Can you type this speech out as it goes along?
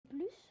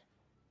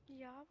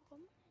Ja,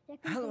 waarom?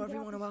 Hello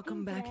everyone and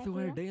welcome back to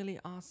our daily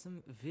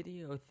awesome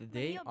video.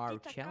 Today our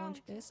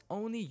challenge is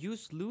only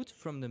use loot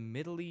from the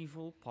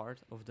medieval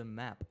part of the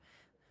map.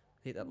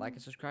 Hit that like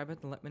and subscribe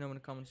button, let me know in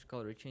the comments what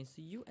color it changed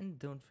to you, and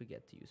don't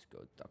forget to use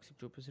code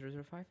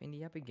ToxicTrooper005 in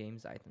the Epic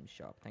Games item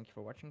shop. Thank you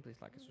for watching,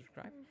 please like and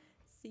subscribe.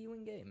 See you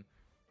in game.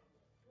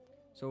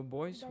 So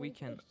boys, we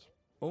can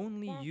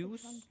only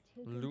use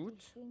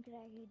loot.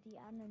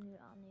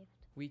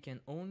 We can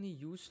only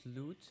use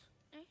loot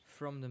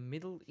from the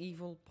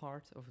medieval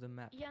part of the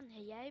map.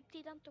 Jan, jij hebt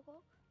die dan toch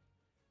ook?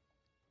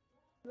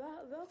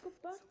 Welke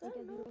part dan?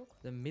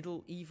 The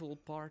medieval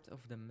part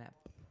of the map.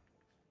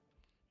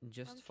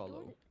 Just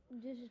follow.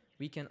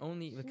 We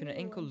kunnen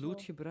enkel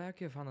loot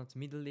gebruiken van het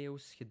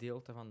middeleeuws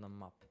gedeelte van de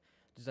map.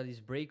 Dus dat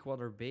is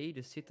Breakwater Bay,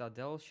 de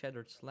Citadel,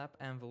 Shattered Slab,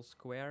 Anvil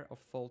Square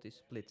of Faulty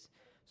Split.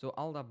 Zo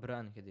al dat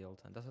bruin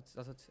gedeelte. Dat is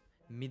het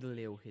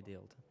middeleeuw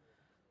gedeelte.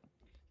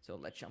 So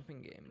let's jump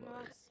in game,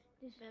 boys.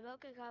 Dus bij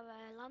welke gaan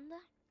wij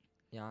landen?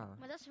 Ja.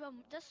 Maar dat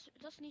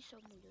is niet zo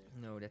moeilijk.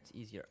 No, that's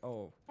easier.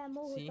 Oh, wij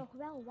mogen see? toch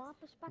wel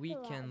wapens pakken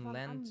We can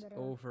land anderen.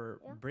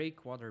 over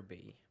Breakwater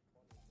Bay.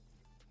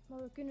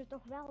 Maar we kunnen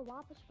toch wel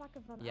wapens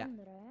pakken van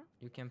anderen, hè?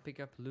 You can pick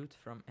up loot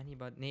from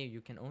anybody. Nee,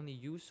 you can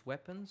only use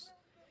weapons.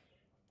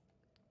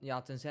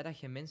 Ja, tenzij dat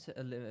je mensen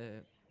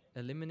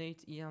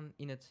eliminate, Ian,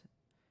 in het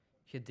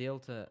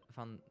gedeelte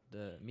van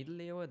de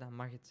middeleeuwen, dan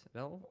mag het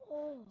wel.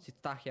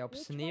 Sta jij op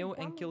sneeuw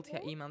en kilt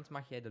jij iemand,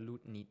 mag jij de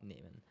loot niet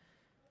nemen.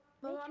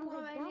 Maar waarom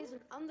gaan wij ineens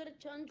een andere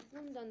challenge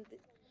doen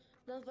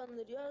dan van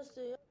de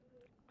juiste?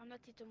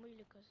 Omdat die te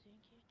moeilijk is, denk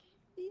ik.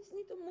 Die is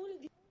niet te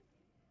moeilijk.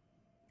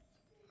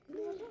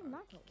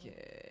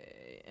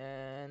 Okay,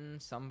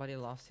 and somebody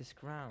lost his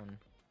crown.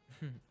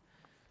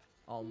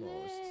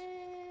 Almost.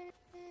 Nee.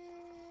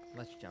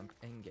 Let's jump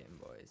in game,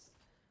 boys.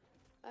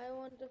 I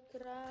want the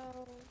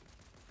crown.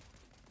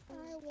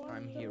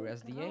 I'm here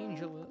as the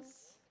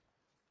Angelus.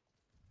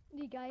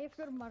 Die guy heeft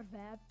er maar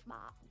 5,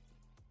 maar...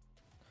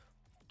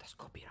 Dat is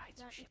copyright,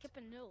 Ja, shit. ik heb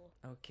een 0.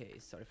 Okay,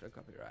 sorry for the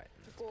copyright.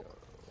 Let's go.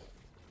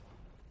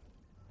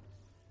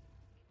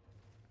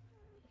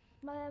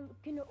 Maar we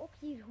kunnen ook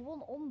hier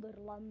gewoon onder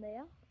landen,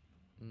 ja?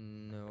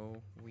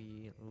 No,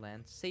 we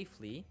land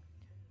safely.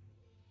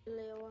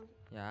 Leeuwen.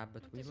 Yeah,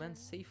 but we land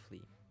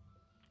safely.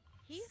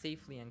 Hier?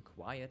 Safely and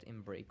quiet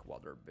in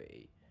Breakwater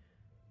Bay.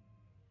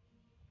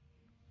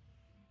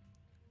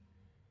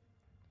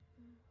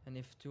 And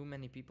if too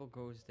many people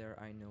goes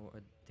there, I know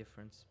a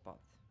different spot.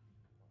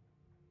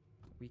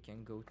 We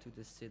can go to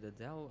the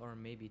Citadel or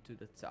maybe to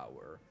the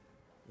tower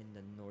in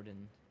the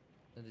northern,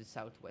 the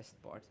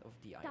southwest part of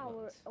the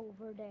Tower island.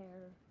 over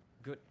there.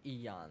 Good,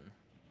 Ian.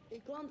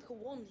 Ik land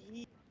gewoon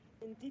hier.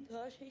 In dit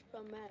huis heeft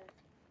van mij.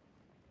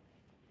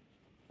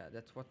 Yeah,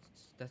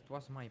 that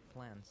was my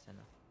plan,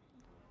 Senna.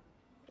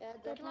 Ja,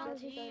 Dat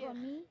was is hier.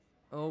 van mij.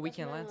 Oh, we That's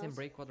can my land in house.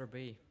 Breakwater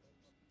Bay.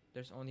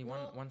 There's only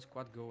one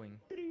squad going.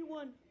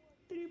 3-1.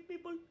 3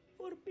 people,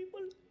 4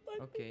 people, 5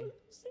 Okay. people,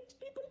 6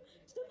 people,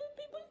 7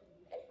 people,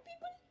 8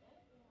 people.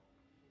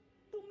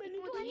 Too many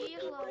Ik moet hier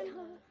people.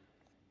 landen.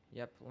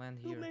 Yep,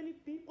 land Too here. many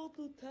people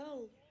to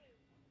tell.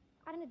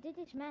 Arne, dit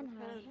is mijn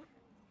huis, hè?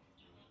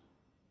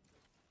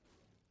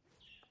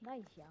 Dat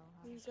is jouw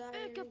huis.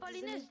 Ik heb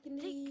alleen eens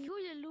dik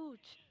goede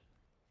loot.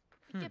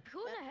 Ik heb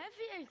groene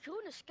heavy en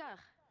groene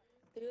scar.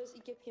 Serieus,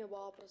 ik heb geen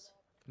wapens.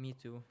 Me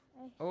too.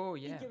 Echt? Oh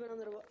Ik yeah. heb een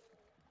andere wapen.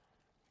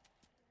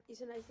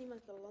 Is er echt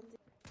niemand geland?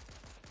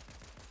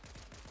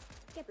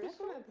 Ik heb Blijf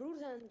van pistool. mijn broer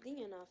zijn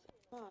dingen af.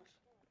 Waar?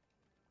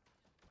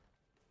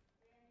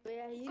 Ben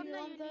jij hier Kom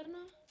naar geland, jullie.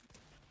 Arne?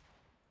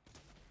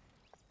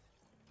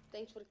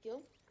 Thanks voor de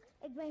kill.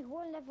 Ik ben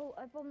gewoon level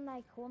up omdat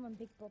ik gewoon een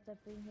big pot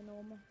heb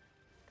ingenomen.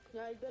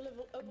 Ja, ik ben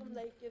level up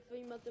omdat ik even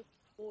iemand heb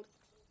gehoord.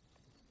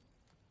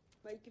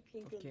 Maar ik heb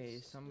geen kills. Okay,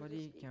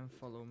 somebody Dus can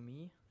follow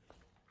me.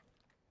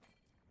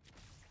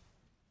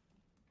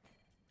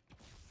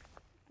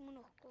 Ik moet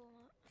nog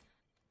komen.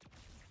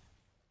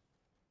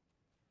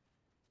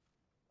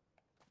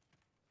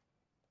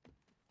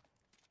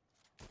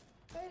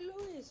 Hey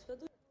Louis, wat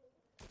doe je?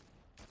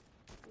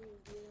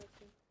 Oeh, die heb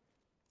je.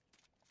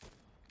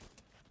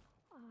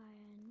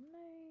 Iron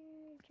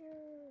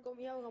Major. Kom,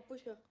 jou gaan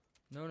pushen.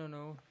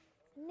 No.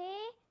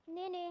 Nee,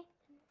 nee, nee. Dat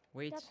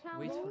Wait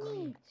gaan for we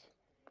me. niet.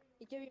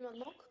 Ik heb iemand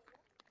nog.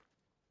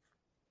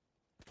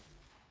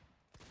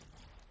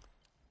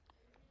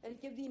 En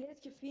ik heb die net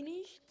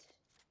gefinished.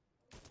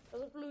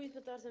 Pas op Louis,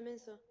 want daar zijn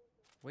mensen.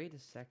 Wait a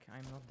sec,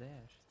 I'm not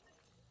there.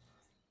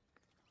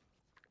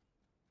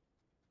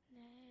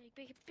 Nee, ik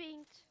ben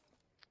gepinkt.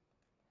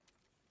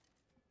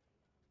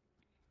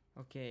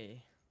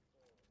 Okay.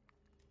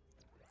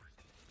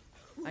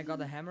 I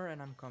got a hammer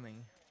and I'm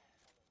coming.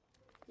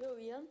 Yo,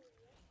 Ian.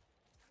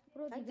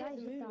 Bro, die Hij guy gaat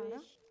zit nu daar, hè?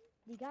 weg.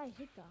 Die guy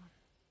zit daar.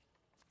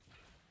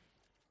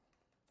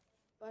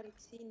 Waar ik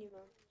zie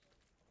niemand.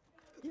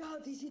 Ja,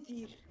 die zit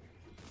hier.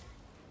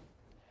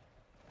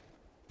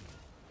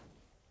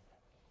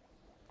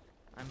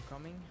 I'm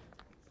coming.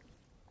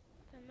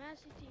 Bij mij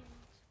zit iemand.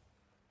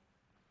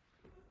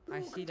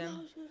 I see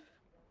them.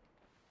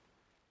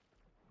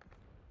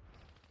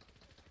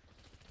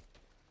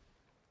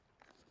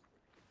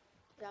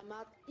 Ja,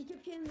 maat, ik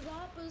heb geen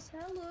wapens,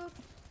 help.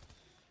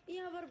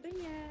 Ja, waar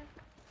ben jij?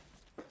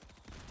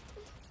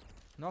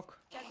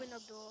 Nok. Ja, ik ben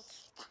ook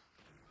dood.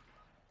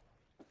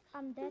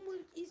 I'm Hoe dead. moet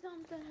ik iets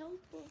aan te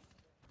helpen?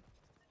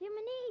 Ja,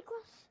 maar nee, ik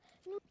was...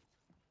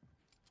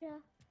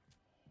 Ja.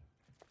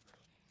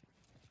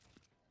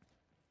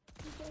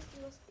 Die gast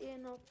was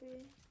 1 AP.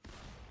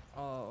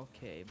 Oh,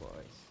 oké,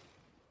 boys.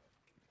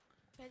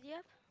 Ready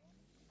up?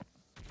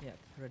 Yep,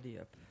 ready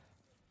up.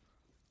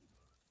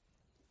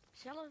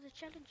 Zelfde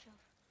challenge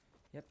af.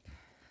 Yep.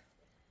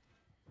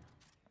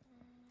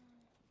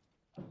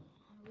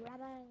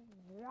 Rubber,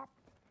 rub,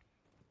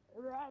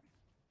 rub.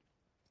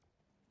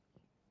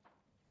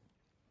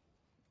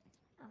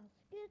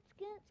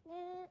 Skit.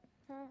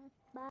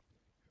 Bye.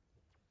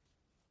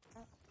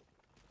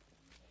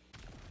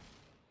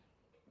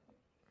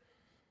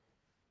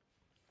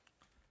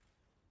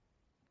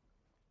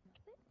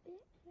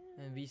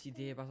 En wie's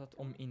idee was het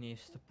om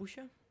ineens te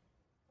pushen?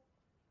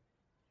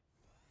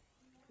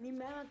 Niet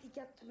mij, want ik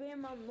had 2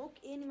 man nog,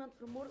 1 iemand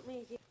vermoord met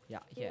een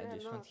Ja, jij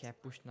dus, want jij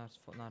pusht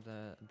naar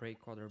de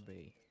Breakwater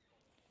Bay.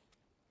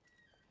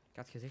 Ik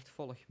had gezegd,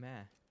 volg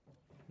mij.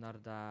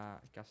 Naar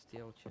dat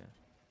kasteeltje.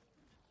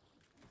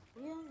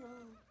 Ja.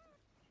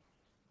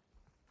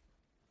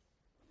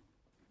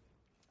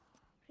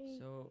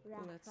 So,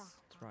 let's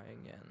try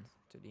again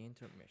to the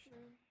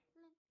intermission.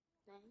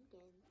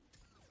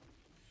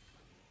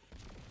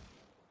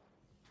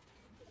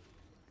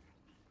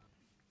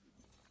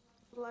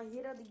 Voilà,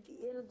 hier had ik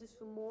die ene dus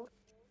vermoord.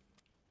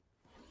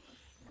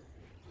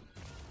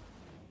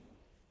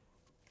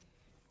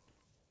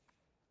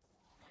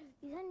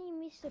 Is dat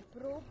niet Mr.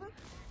 Proper?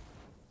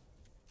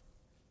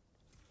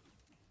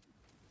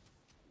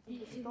 Die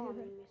bestaan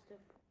niet, mister.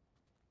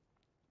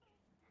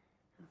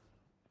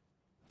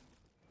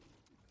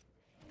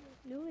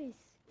 Louis.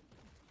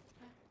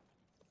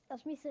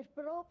 Dat is Mr.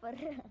 Proper.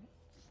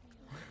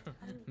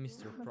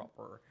 Mr.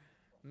 Proper.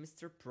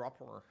 Mr.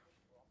 Proper.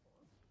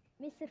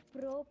 Mr.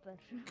 Proper.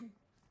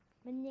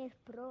 Meneer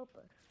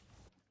Proper.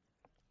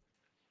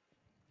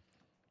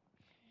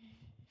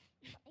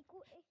 Maar ik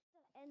wil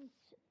echt en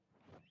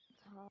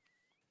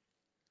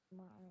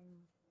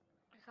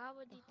Gaan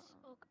we dit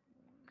ook...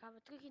 Gaan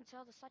we terug in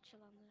hetzelfde stadje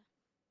landen?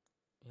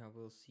 Ja,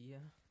 we'll see ya.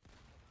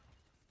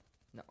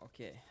 Nou,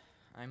 oké.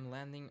 I'm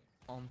landing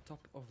on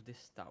top of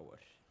this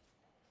tower.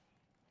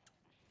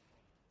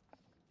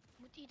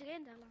 Moet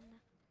iedereen daar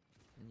landen?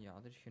 Ja,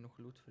 er is genoeg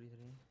loot voor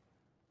iedereen.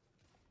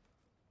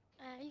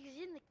 Hier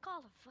gezien de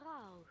kale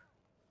vrouw.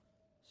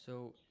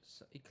 So,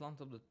 ik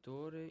land op de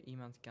toren.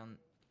 Iemand kan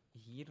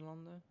hier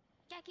landen,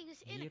 Kijk, hier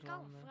is Hier een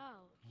kale landen.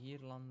 vrouw. hier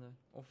landen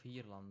of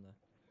hier landen.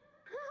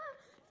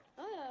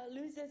 Ah ja,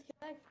 Louis heeft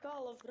gelijk,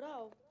 kale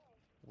vrouw.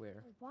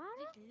 Where? waar?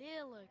 Dit is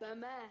lelijk. Bij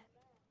mij.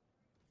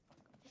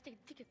 Dit is echt een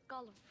dikke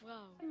kale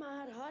vrouw. Maar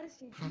haar haar is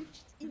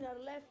geglitcht in haar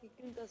lijf, je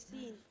kunt dat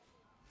zien.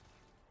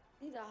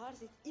 Niet dat haar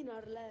zit in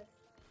haar lijf.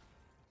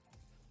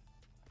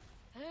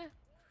 Huh?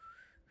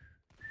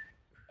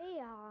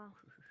 Ja.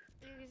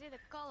 Hier gezien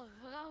een kale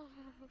vrouw.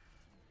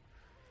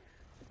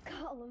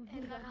 Kalm.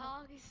 En haar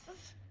haar is...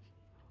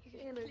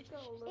 Ene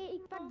kale. Hé,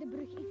 ik pak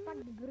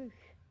de brug.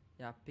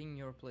 Ja, ping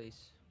your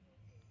place.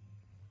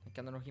 Dan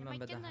kan er nog iemand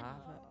maar bij ik de ken dat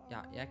haven.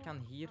 Ja, jij kan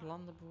hier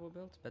landen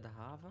bijvoorbeeld, bij de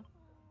haven.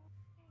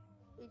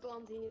 Ik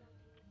land hier.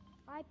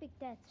 I pick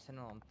that. We zijn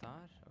al aan het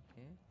daar,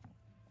 oké.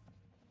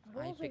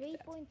 Roze pick that.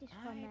 waypoint is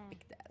van I mij.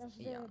 pick that, Dat is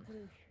de Ian.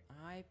 brug.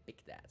 I pick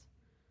that.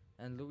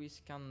 En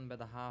Louis kan bij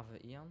de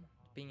haven, Ian.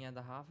 Ping jij de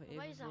haven Waar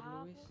even is de voor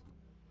haven? Louis?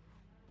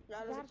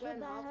 Ja, dat is een Daar zo klein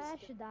dat havensje.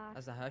 huisje daar. Dat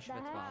is de huisje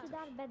Dat met huisje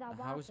water. daar bij dat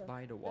The house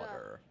water. by the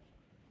water.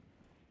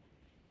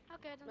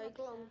 Oké, dan Maar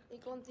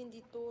ik land in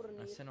die toren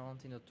We hier. zijn al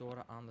in de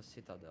toren aan de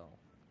citadel.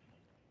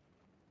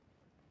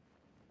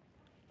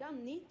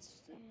 Kan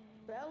niet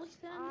veilig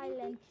zijn, denk ik.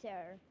 Island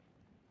sir.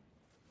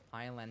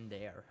 Island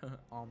there,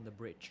 on the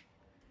bridge.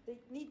 Ik denk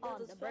niet On dat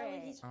het the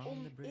veilig is On om the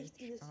echt in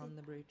bridge, de on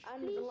the bridge. aan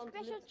de Please, land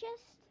special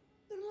chest.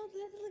 Er landt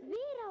letterlijk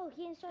Weer al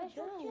geen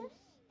special down. chest.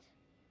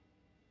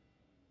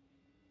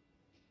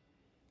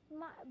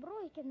 Maar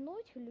bro, ik heb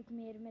nooit geluk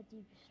meer met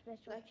die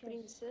special Dag, chest.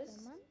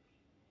 prinses. Man.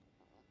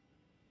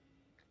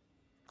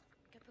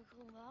 Ik heb een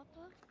groen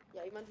wapen.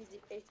 Ja, iemand is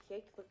hier echt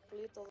gek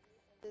verkleed als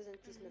het is en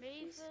het is Een een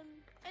vis.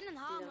 leven. En een Die dan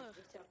hamer.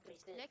 zegt, ja,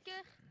 prinses.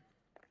 Lekker.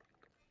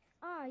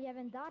 Ah, jij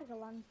bent daar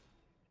geland.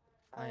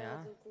 Ah ja.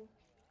 dat is ook goed.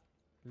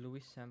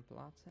 Louis zijn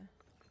plaats, hè.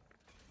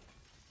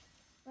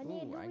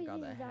 Wanneer Oeh, I Louis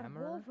got a is daar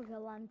hammer. boven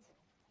geland.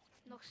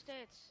 Nog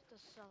steeds. Dat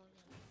is hetzelfde.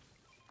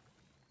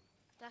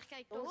 Daar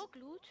kijk ik Jongens. toch ook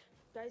loot.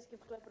 Guys, ik heb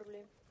een klein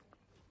probleem.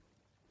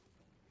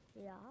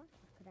 Ja, dan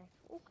krijg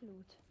je ook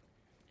loot.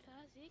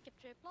 Ja, zie ik heb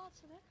 2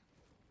 plaatsen, hè.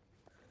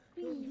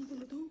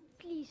 Please,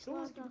 please, Jongens,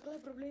 laat ik heb een dat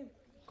klein probleem.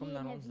 Kom geen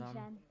naar ons heavy dan.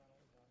 zijn.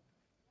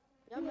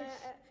 Ja, maar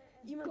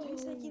Yes. iemand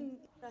wist dat ik Go. in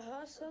het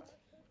huis zat,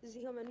 dus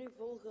die gaan mij nu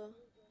volgen.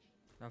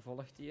 Dan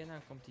volgt hij en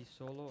dan komt hij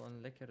solo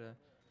een lekkere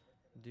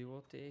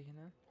duo tegen,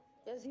 hè.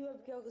 Ja, zie wat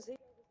heb ik al gezegd.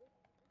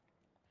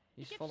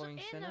 He's Ik heb following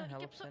zo Senna, ene, ik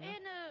help heb zo Senna.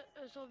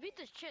 ene, zo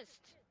witte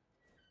chest.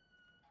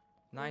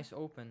 Nice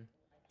open.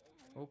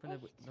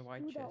 Open the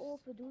white Doe dat chest.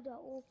 open, doe dat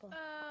open.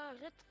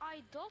 Red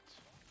Eye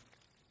Dot.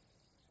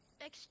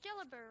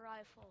 Excalibur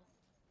Rifle.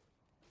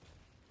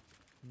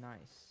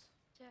 Nice.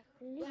 Zeg.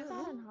 Ligt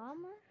daar een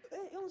hamer?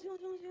 Jongens.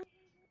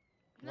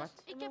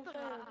 Wat? Ik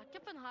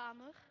heb een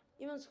hamer.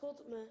 Iemand schot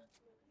op me.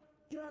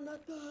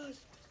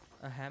 Granatas.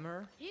 A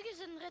hammer? Hier is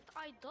een Red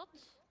Eye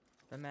Dot.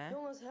 Bij mij?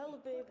 Jongens,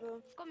 help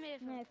even. Kom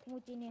even. Nee, ik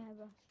moet die niet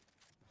hebben.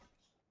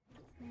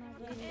 Maar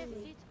Doe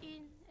even dit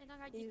in en dan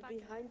ga ik die He's pakken.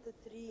 behind the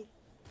tree.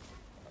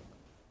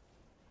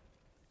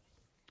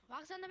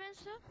 Waar zijn de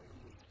mensen?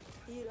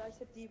 Hier, hij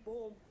zit die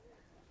boom.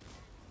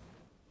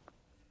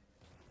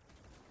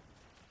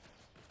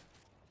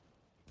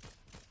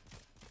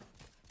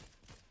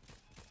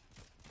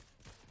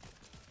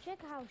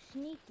 check how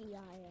sneaky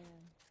I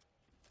am.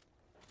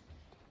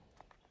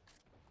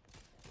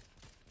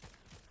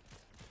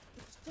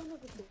 Son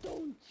of a...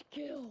 Don't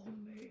kill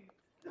me.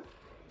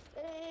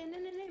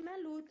 Nee,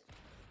 mijn loot.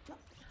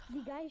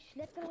 Die guy is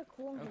letterlijk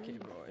gewoon Oké,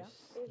 geleefd, boys.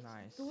 Eerst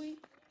Nice. Doei.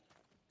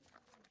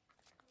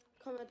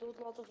 Ik ga mij dood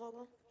laten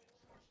vallen.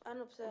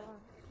 En opzij. Ja.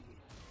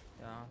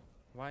 Ja,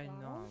 why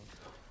Waarom? not?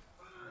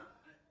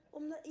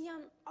 Omdat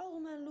Ian al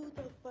mijn loot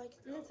heeft gepakt,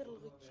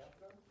 letterlijk.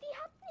 Die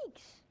had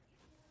niks.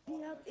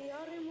 Die had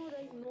ER-remo dat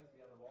ik nog...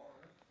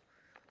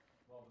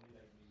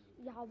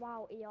 Ja,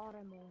 wauw,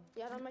 ERMO.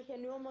 Ja, dan mag jij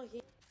nu allemaal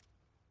geen...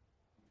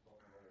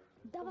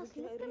 Dat was ik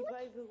letterlijk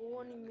revive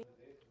gewoon niet meer.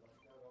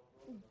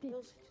 Heel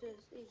dit.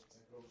 succes, echt.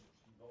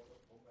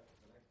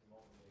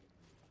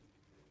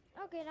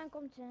 Oké, dan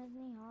komt ze het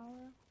niet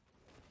halen.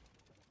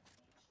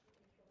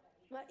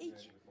 Maar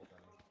ik...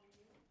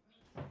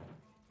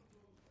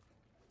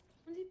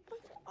 Want die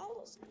pakt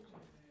alles.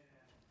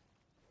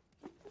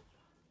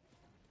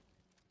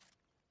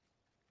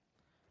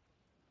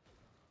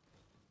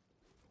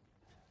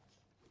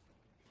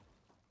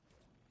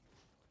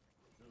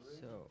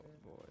 So,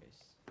 boys.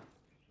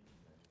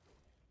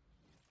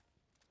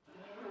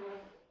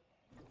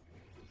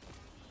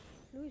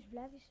 Louis,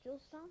 blijf je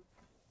stilstaan?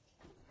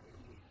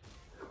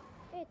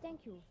 Hey, thank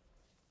you.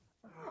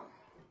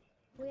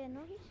 Wil jij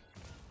nog iets?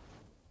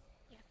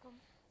 Ja,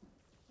 kom.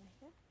 Wacht,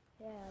 hè?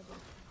 Ja, doe.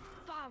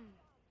 Bam!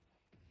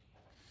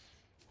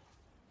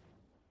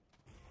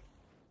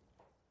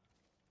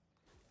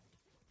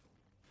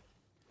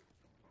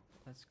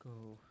 Let's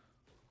go.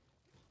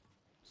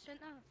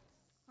 Senna.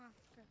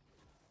 Oké.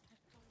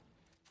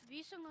 Wie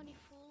is er nog niet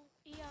vol?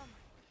 Ian.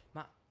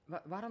 Maar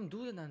waarom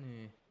doe je dat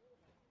nu?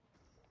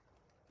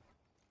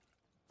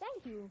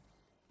 Thank you.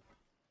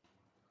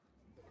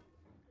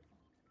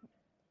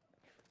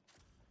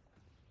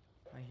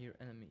 I hear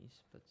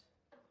enemies, but...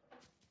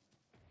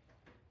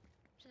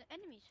 Zijn er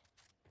enemies?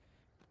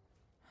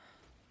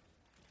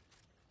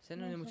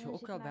 Senna, nu Mensen, moet je dan ook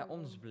zit wel bij maar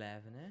ons gewoon.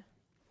 blijven, hè?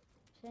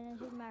 Zijn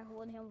zit maar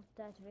gewoon heel veel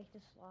tijd weg te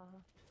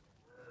slagen.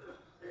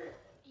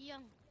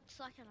 Ian, ik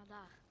slag je naar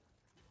daar.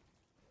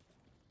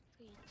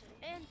 3, 2,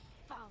 1,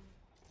 bam!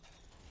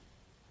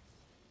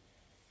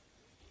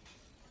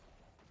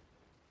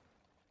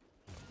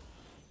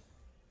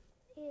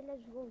 Hey,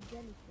 let's go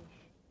jellyfish.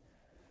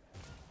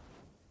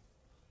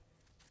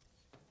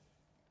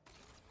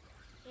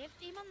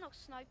 Heeft iemand nog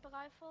sniper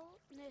rifle?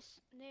 Nee,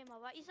 nee, maar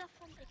wat is dat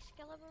van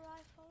Excalibur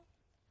rifle?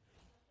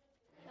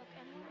 Welk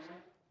ammo is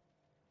dat?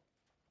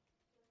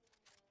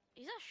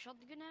 Is dat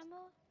shotgun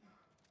ammo?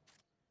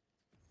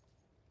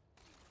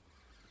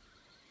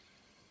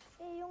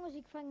 Hey jongens,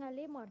 ik vang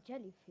alleen maar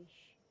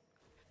jellyfish.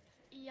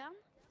 Ian?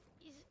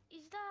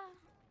 Is dat...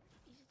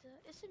 Is de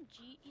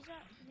SMG? Is dat...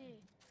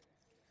 Nee.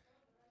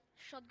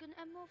 Shotgun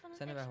ammo van een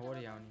Senna, wij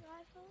horen jou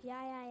Excalibur niet. rifle?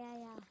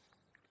 Ja.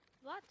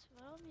 Wat?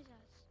 Waarom is dat?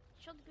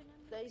 Shotgun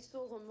ammo? Dat is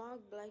zo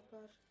gemaakt,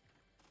 blijkbaar.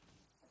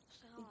 Dat is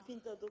Ik raar.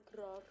 vind dat ook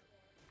raar.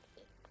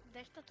 Ik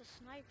dacht dat de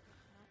sniper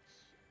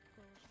was.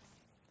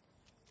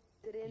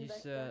 Iedereen He's,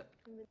 dacht dat.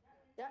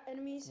 Ja,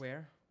 enemies.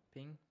 Where?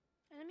 Ping?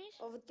 Enemies?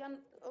 Of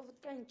het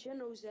kan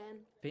Geno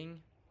zijn.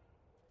 Ping?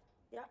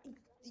 Ja,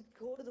 ik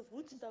hoorde de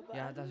voetstappen.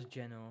 Ja, dat is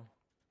Geno.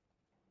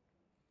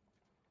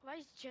 Waar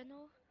is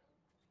Geno?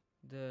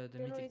 De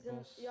Geno mythic is een...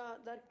 boss. Ja,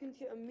 daar kun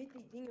je een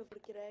mythic dingen voor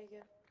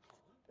krijgen.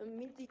 Een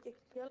mythic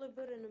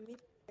Excalibur en een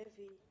mythic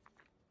heavy.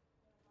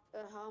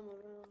 Een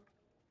hamer.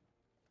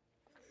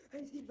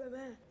 Hij is hier bij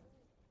mij.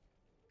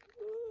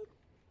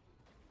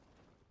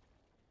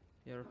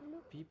 Your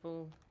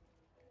people...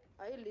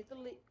 I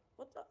literally...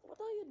 What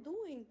are you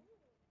doing?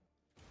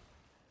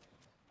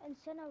 En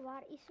Senna,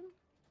 waar is hem?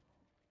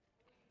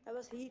 Hij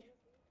was hier.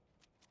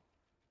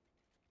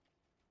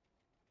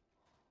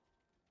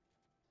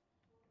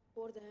 Ik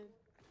hoorde hem.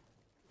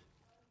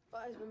 Oh,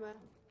 hij is bij mij.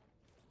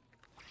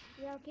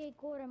 Ja, oké, ik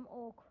hoor hem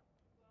ook.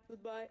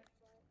 Goodbye.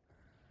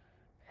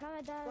 Gaan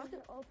we daar Wacht,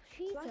 op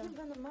Slag hem schieten?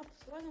 van de map.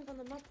 Slag hem van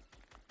de map.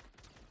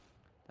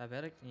 Dat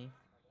werkt niet.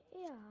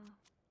 Ja.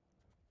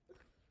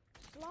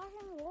 Slag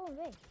hem gewoon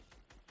weg.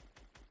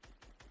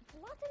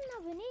 Laat hem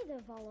naar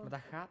beneden vallen. Maar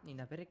dat gaat niet,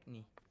 dat werkt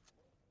niet.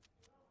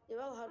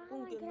 Jawel,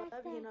 harpoenken, maar we krijgt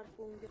hebben hij. geen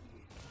harpoenken.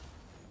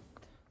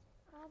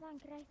 Ah, dan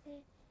krijgt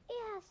hij...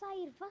 Ja, hij staat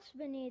hier vast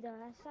beneden.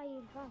 Hij staat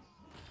hier vast.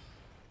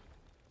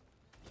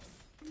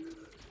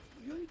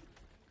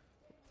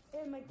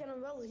 Hé, maar ik kan hem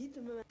wel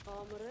hitten met mijn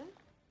hamer, hè?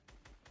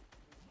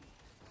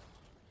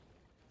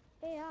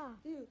 Ja.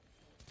 Zie.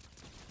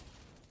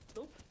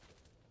 Stop.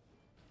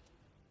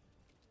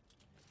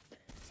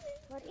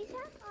 Waar is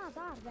hij? Ah,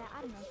 daar, bij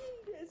Arno.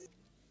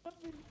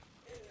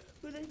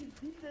 Hoe dat je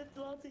dit net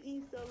laten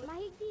instellen. Mag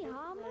ik die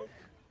hamer?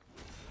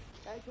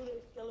 Ja, ik wil deze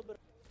Excalibur.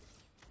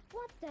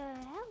 What the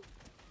hell?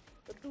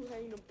 Dat doe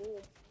hij in een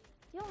boom.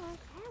 Jongens,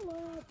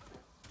 help!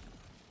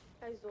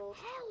 Hij is dood.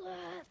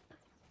 Help!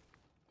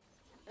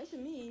 Hij is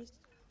een meest.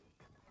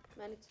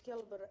 Mijn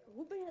Excalibur.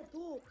 Hoe ben jij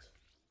dood?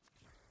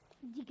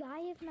 Die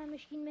guy heeft mij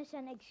misschien met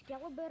zijn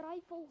Excalibur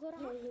rifle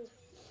geraakt.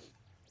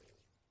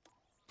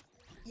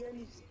 Jij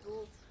is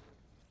dood.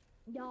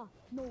 Ja,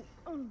 no.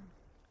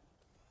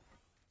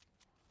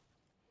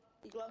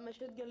 Ik laat mijn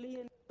shotgun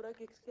liggen en gebruik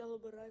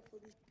Excalibur rifle.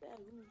 Die is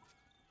keigoed.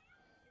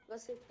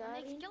 Wat zegt Een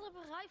daarin?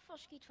 Excalibur rifle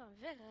schiet van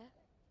ver, hè?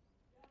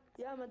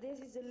 Ja, maar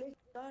deze is de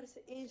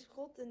legendarische 1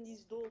 schot en die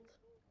is dood.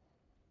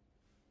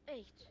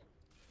 Echt.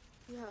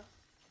 Ja.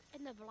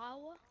 En de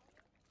blauwe?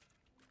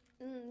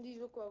 Die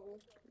is ook wel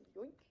goed.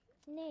 Joink.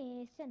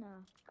 Nee,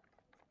 Senna.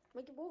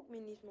 Maar ik heb ook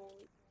minis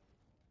mogelijk.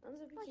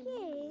 Anders heb ik Oh, geen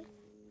jee. minis.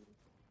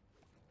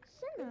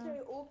 Weet je wat Senna.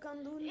 je ook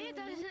kan doen? Hé,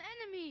 daar is een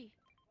enemy!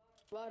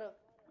 Waar?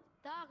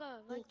 Daar,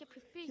 waar ik heb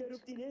Jij gepinkt.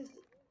 roept ineens...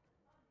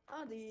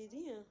 Ah, die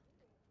dingen.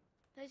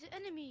 Daar is een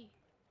enemy.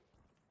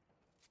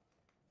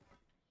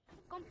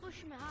 Kom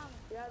push me halen.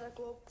 Ja, dat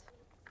klopt.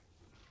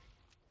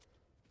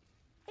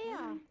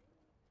 Ja.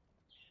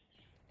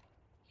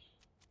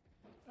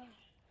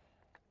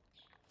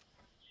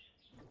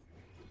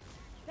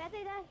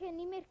 Spijtig dat je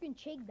niet meer kunt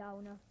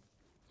shakedownen.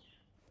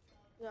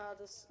 Ja,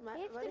 dat is... Maar,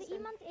 Heeft waar er is een-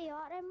 iemand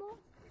AR ammo?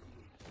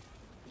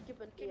 Ik heb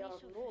een ken niet AR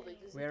zoveel. nodig.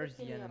 Dus Where ik is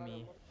heb the geen AR enemy?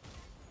 nodig.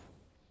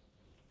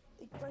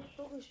 Ik pak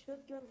toch een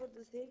shotgun voor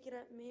de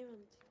zekerheid mee,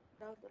 want ik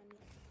vertrouw dat niet.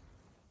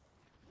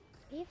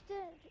 Heeft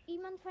er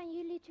iemand van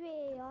jullie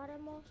 2 AR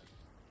ammo?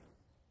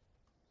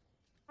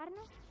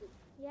 Arno?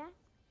 Ja?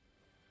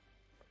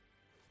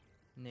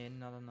 Nee,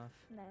 not enough.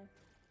 Nee.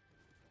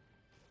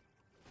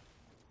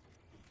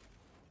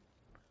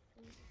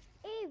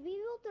 Hé, wie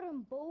wil er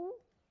een bow?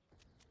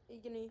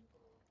 Ik niet.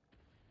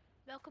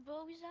 Welke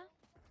boog is dat?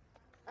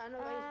 Ah,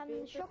 nou, hij is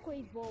beter.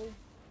 Shockwave bow.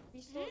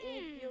 Pistool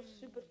 1 of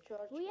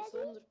supercharge. Hoe jij die?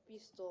 Zonder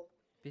pistool.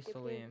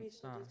 Pistol geen 1.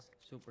 pistool, Ah, dus.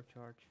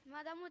 supercharge.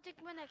 Maar dan moet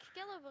ik mijn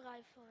Excalibur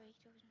rifle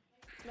wegdoen.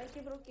 Maar ik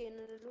heb er ook één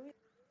in de Louis.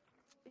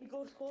 Ik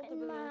hoor schoten bij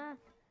En mij. maar...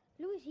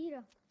 Louis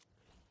hier.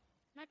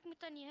 Maar ik moet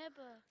dat niet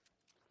hebben.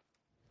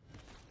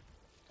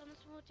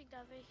 Anders moet ik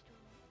dat wegdoen.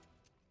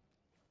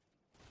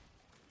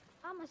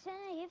 Ah, maar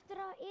Senna heeft er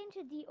al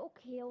eentje die ook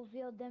heel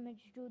veel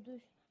damage doet,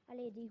 dus...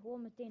 Allee, die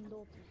gewoon meteen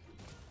dood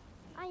is.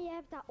 Ah, jij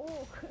hebt dat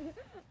ook.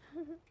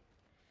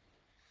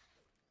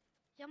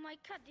 Ja, maar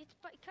ik ga dit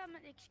ik ga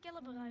mijn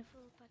Excalibur rifle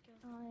pakken.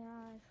 Ah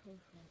ja, is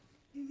goed zo.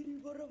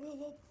 Iedereen waar wel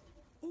wat.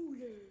 Oeh,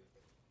 jee.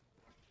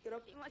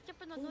 Krap. Maar ik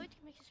heb er nog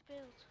nooit mee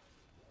gespeeld.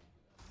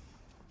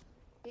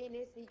 Geen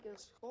eens niet een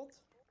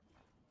schot.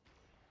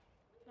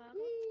 Waarom?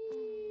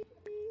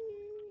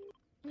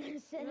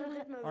 Senna, Iemand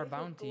heeft mij Our weggeklopt.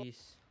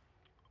 bounties.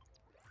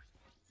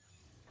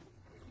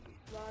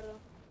 Waar?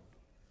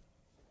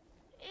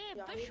 Hé,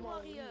 Ja, Bush helemaal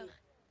Warrior. niet.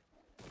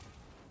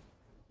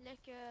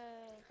 Lekker.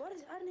 Waar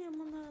is Arnie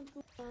helemaal aan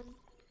toe gaan?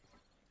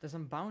 Dat is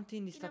een bounty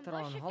en die In staat een er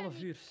al een bosje kan half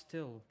ik- uur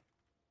stil.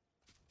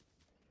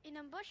 In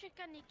een bosje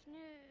kan ik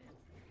nu...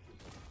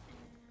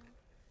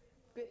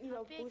 Ik weet niet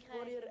wat HP Bush krijgen.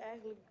 Warrior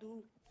eigenlijk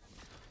doet.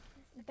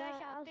 dat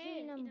je als AP je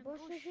in een een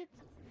bosje bush. zit...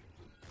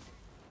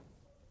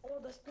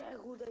 Oh, dat is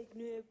goed dat ik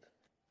nu heb.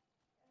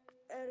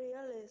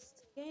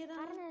 Aerialist. Ken je dat?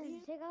 Arne,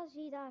 Die? zeg als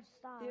hij daar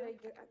staat. Die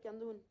ik kan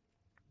doen.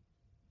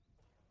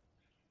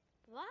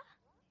 Wat?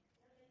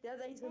 Ja,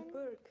 dat is een En?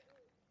 perk.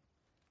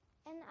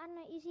 En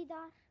Arne, is hij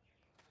daar?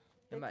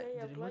 Ja, Dan maar kan je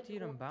er moet gelijk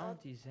hier een gewoon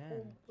bounty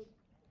zijn. pompen.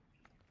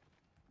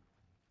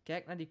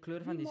 Kijk naar die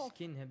kleur van die Mof.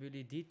 skin. Hebben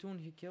jullie die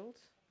toen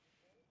gekild?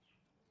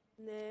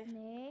 Nee,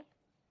 Nee.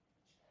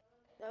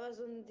 dat was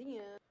een ding.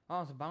 Hè. Ah,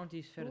 onze bounty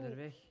is verder Oeh.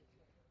 weg.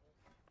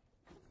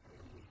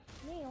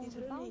 Nee, onze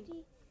running.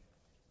 bounty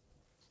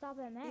staat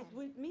bij mij. He's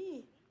with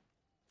me.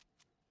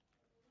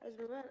 Hij is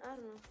bij mij en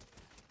Arno.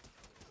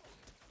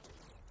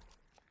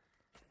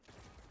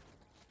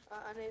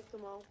 Ah, en hij heeft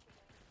hem al.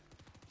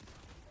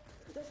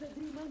 Dat zijn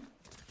 3 man.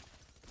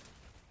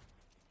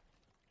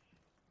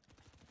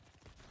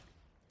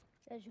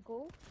 Let's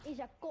go. Is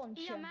dat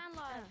kontje? Ja, mijn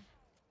life.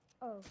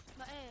 Oh.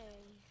 Maar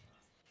hey.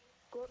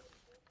 Kort.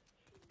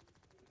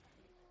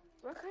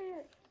 Wat ga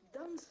je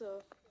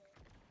dansen?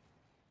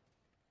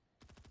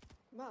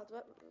 Maat,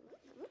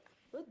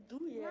 wat doe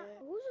Maar jij?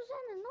 hoezo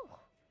zijn er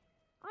nog?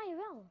 Ah,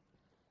 jawel.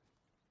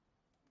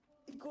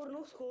 Ik hoor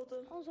nog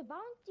schoten. Onze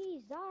bounty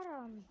is daar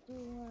aan het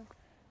doen.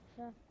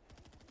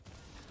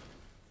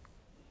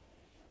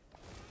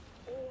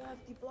 Oh, hij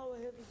heeft die blauwe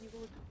heavy die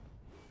goed.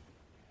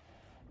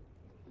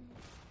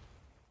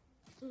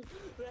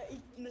 Ja,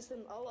 ik met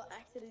z'n allen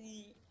achter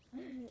die...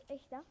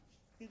 Echt, hè?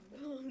 die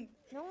bounty.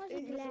 Jongens,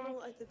 Ik het met z'n allen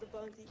lijkt. achter de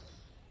bounty.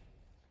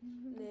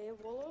 Nee,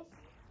 wolf.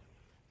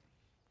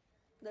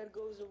 There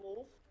goes a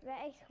wolf.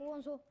 Wij echt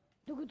gewoon zo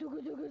Doe,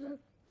 doe, doe, doe.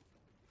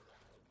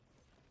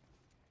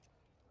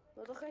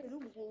 Wat ga je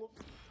doen, wolf?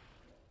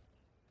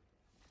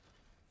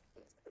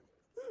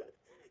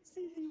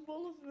 Zie die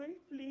wolf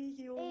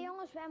wegvliegen, joh. Hé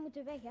jongens, wij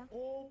moeten weg, hè.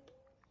 Hop.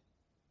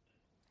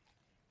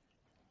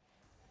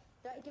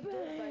 Ja, ik heb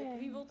dirtbike.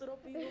 Wie wil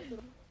erop, wie wil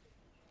erop?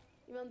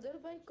 Iemand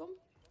dirtbike, kom.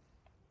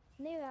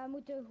 Nee, wij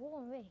moeten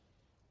gewoon weg.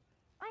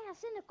 Ah ja,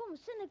 Sinne,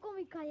 kom,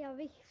 ik kan jou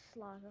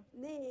wegslagen.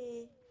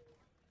 Nee.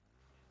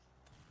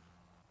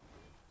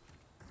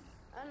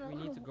 We Anna,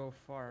 need to go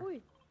far.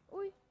 Oei,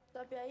 oei.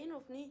 stap jij in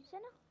of niet?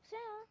 Sinne.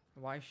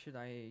 Why should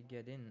I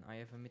get in? I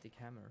have a mythic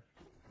hammer.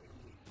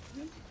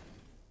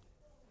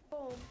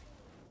 Kom.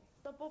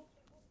 Stap op.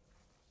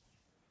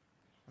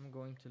 I'm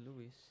going to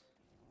Louis.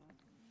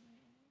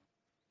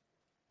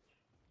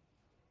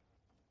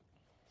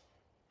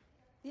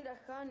 Die dat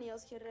gaat niet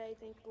als je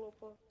rijdt en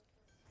kloppen.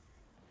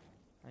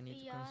 I need to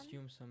Ian?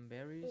 consume some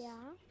berries.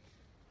 Ja,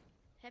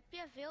 Heb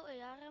je veel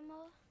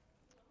AR-ammo?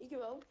 Ik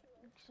wel.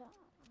 ik zou...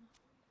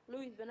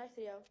 Louis, ik ben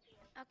achter jou.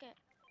 Oké.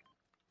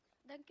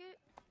 Dank u.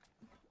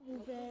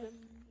 Hoeveel?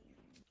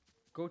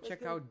 Go Let's check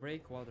go. out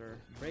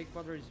Breakwater.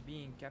 Breakwater is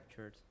being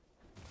captured.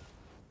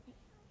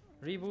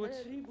 En Reboot.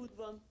 een reboot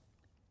van.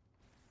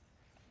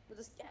 Dat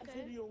is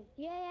keiveel, jong.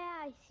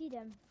 Ja, I see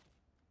them.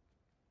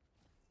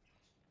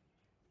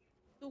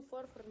 Too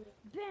far for me.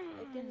 Bam!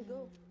 I can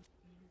go.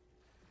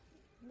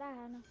 Daar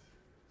gaan we.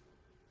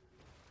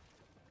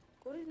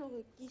 Ik hoor hier nog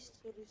een kist,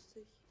 zo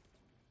rustig.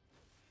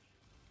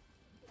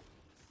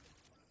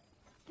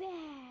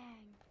 Bang!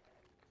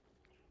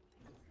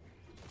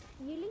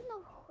 Hier ligt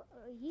nog...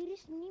 hier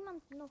is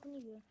niemand nog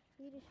niet.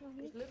 Hier is nog Er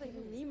is niets.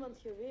 letterlijk niemand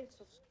geweest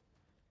of zo.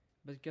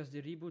 Because the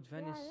reboot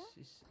van Ja,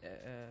 is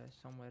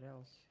somewhere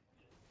else.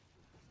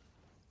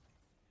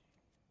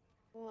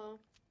 Ja.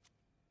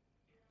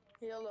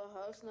 Hele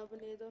huis naar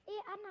beneden.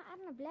 Hé,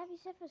 Arne, blijf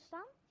eens even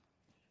staan.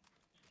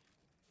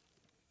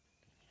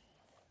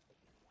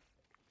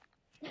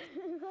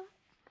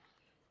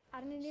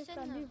 Arne heeft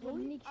dat Sinne, nu voor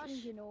hoi, niks als-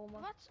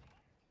 ingenomen. Wat?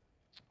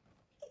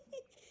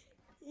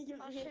 Ik heb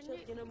Als geen je nu-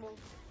 shotgun helemaal.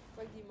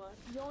 Pak die maar.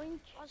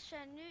 Joink, Als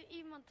jij nu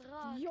iemand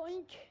raakt,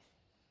 joink.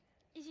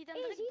 is hij dan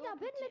Hey, direct zie je dood dat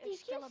bed met die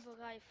Excalibur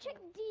rifle?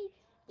 Check die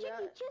Ja,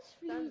 chest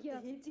Dan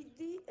vliegen. hit ik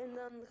die en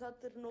dan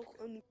gaat er nog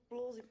een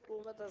explosie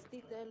komen. Wat is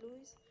dit, hè,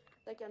 Louis?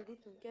 Dat kan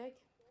dit doen, kijk.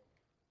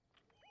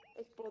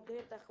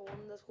 Explodeert dat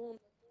gewoon, dat is gewoon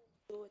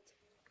dood.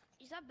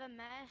 Is dat bij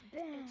mij?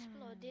 Bam.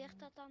 Explodeert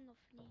dat dan of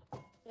niet?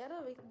 Ja,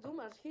 dat weet ik. Doe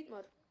maar, schiet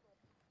maar.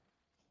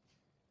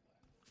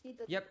 Schiet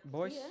dat. Yep,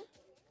 boys. Zie je?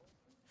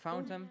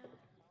 Found him.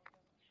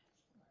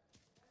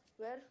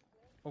 Waar?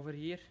 Over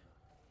here.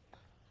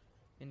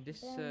 In this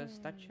Damn.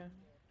 stadje.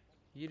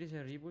 Hier is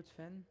een reboot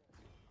fan.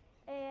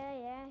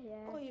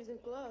 Ja. Oh, hier is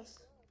een Klaas.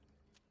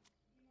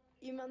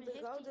 Iemand de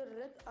Heeft gouden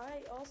red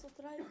eye also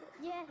try.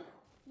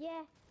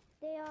 Yeah,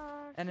 they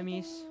are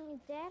Enemies.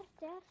 sitting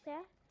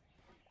there.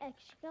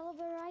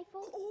 Excalibur rifle.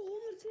 Oh,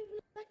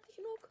 187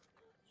 nog.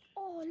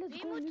 Oh, let's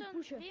Wie go, moet nu een,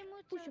 pushen. wie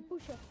moet een,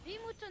 Pushen. wie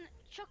moet een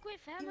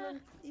shockwave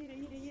hammer?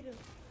 Iemand, hier.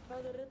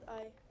 Gouden red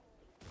eye.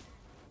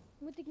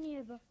 Moet ik niet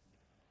hebben.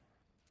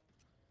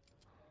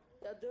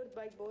 Ja,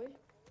 dirtbike boy.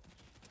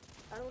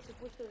 I want to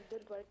push the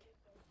dirtbike.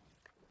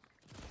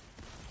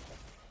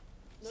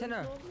 No,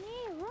 Senna. no.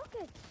 Nee,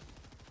 rocket.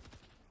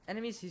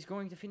 Enemies, he's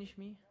going to finish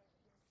me.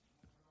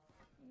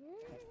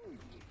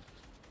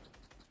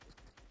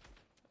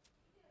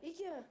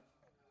 Ikje.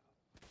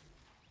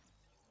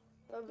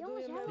 Wat bedoel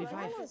Jongens, je met help,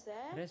 Revive. alles,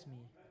 hè? Res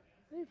me.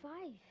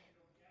 Revive.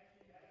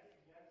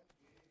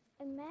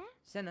 En mij?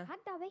 Senna.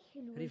 Hak dat weg,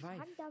 Louis. Revive.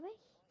 Hak dat weg.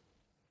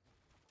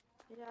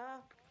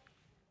 Ja.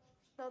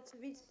 Ik zal het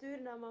zoiets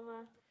sturen naar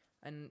mama.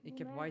 En ik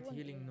heb Maar white gewoon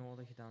healing één.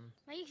 nodig dan.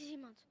 Maar hier is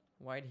iemand.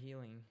 White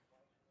healing.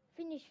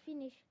 Finish.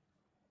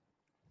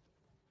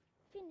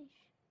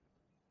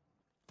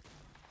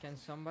 Can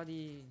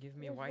somebody give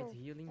me Let's white go.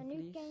 healing, En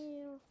nu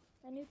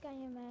please?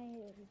 kan je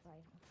mij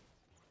reviven.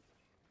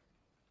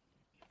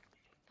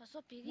 Pas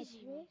op, hier Met is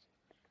twee? iemand.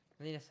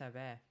 Nee, dat zijn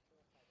wij.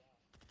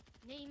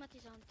 Nee, iemand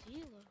is aan het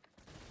healen.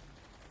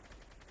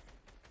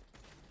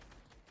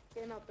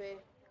 1 AP.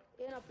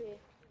 1 AP.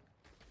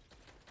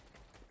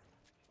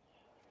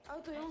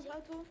 Auto, jongens,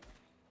 auto.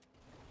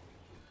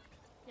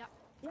 Ja.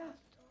 Ja.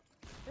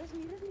 Res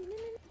me.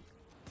 Nee.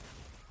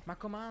 Maar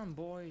kom aan,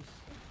 boys.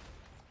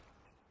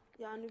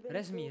 Ja, nu ben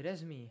Res ik me, dood.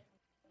 res me.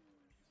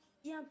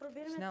 Ja,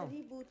 probeer Snel. met te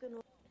rebooten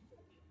nog.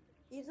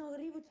 Hier is nog een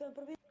reboot van.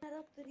 Probeer maar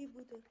op te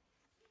rebooten.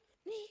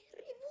 Nee,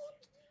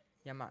 reboot.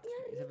 Ja, maar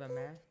is dat bij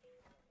mij?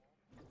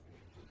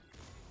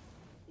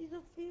 Die is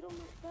op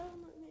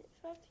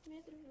 450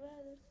 meter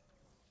verwijderd.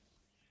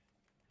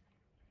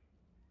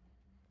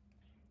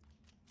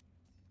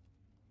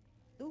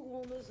 Doe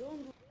gewoon de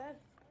zoon, doe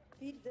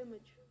 4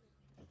 damage.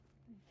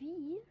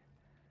 4?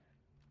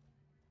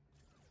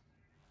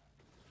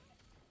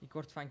 Ik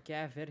word van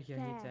kei ver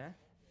gehit, Vijf. hè.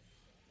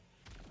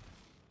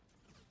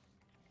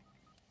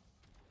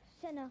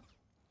 Senna,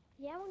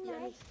 jij moet Ja,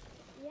 mij niet.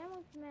 jij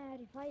moet mij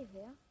reviven,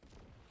 ja?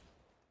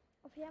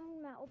 Of jij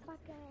moet mij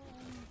oppakken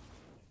en...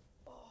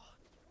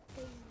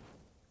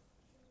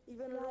 Ik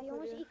ben er Ja ook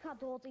jongens, weer. ik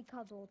ik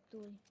ga dood,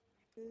 doei.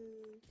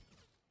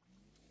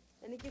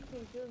 En ik heb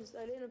geen guns,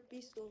 alleen een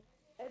pistool.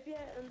 Heb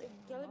jij een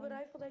caliber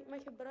rifle dat ik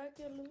mag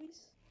gebruiken,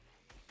 Louis?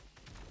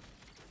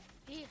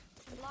 Hier,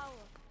 een blauwe.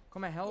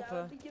 Kom mij Ja, helpen.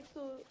 want ik heb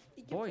zo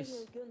Boys.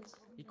 geen guns.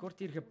 Ik word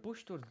hier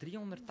gepusht door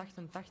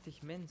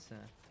 388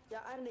 mensen.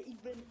 Ja, Arne,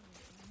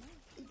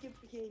 ik heb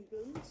geen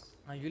guns.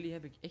 Aan jullie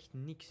heb ik echt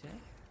niks, hè.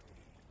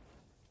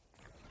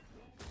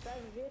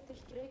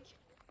 45 crack.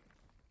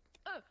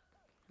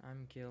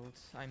 I'm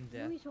killed. I'm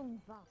dead. Louis hong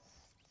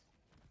vast.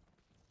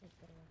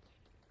 Zeker wel.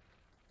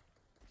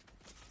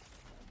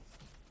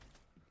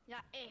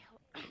 Ja, echt.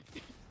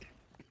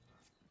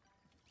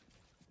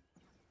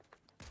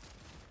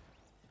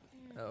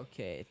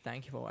 Okay,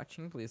 thank you for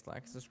watching. Please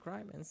like,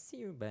 subscribe, and see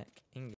you back in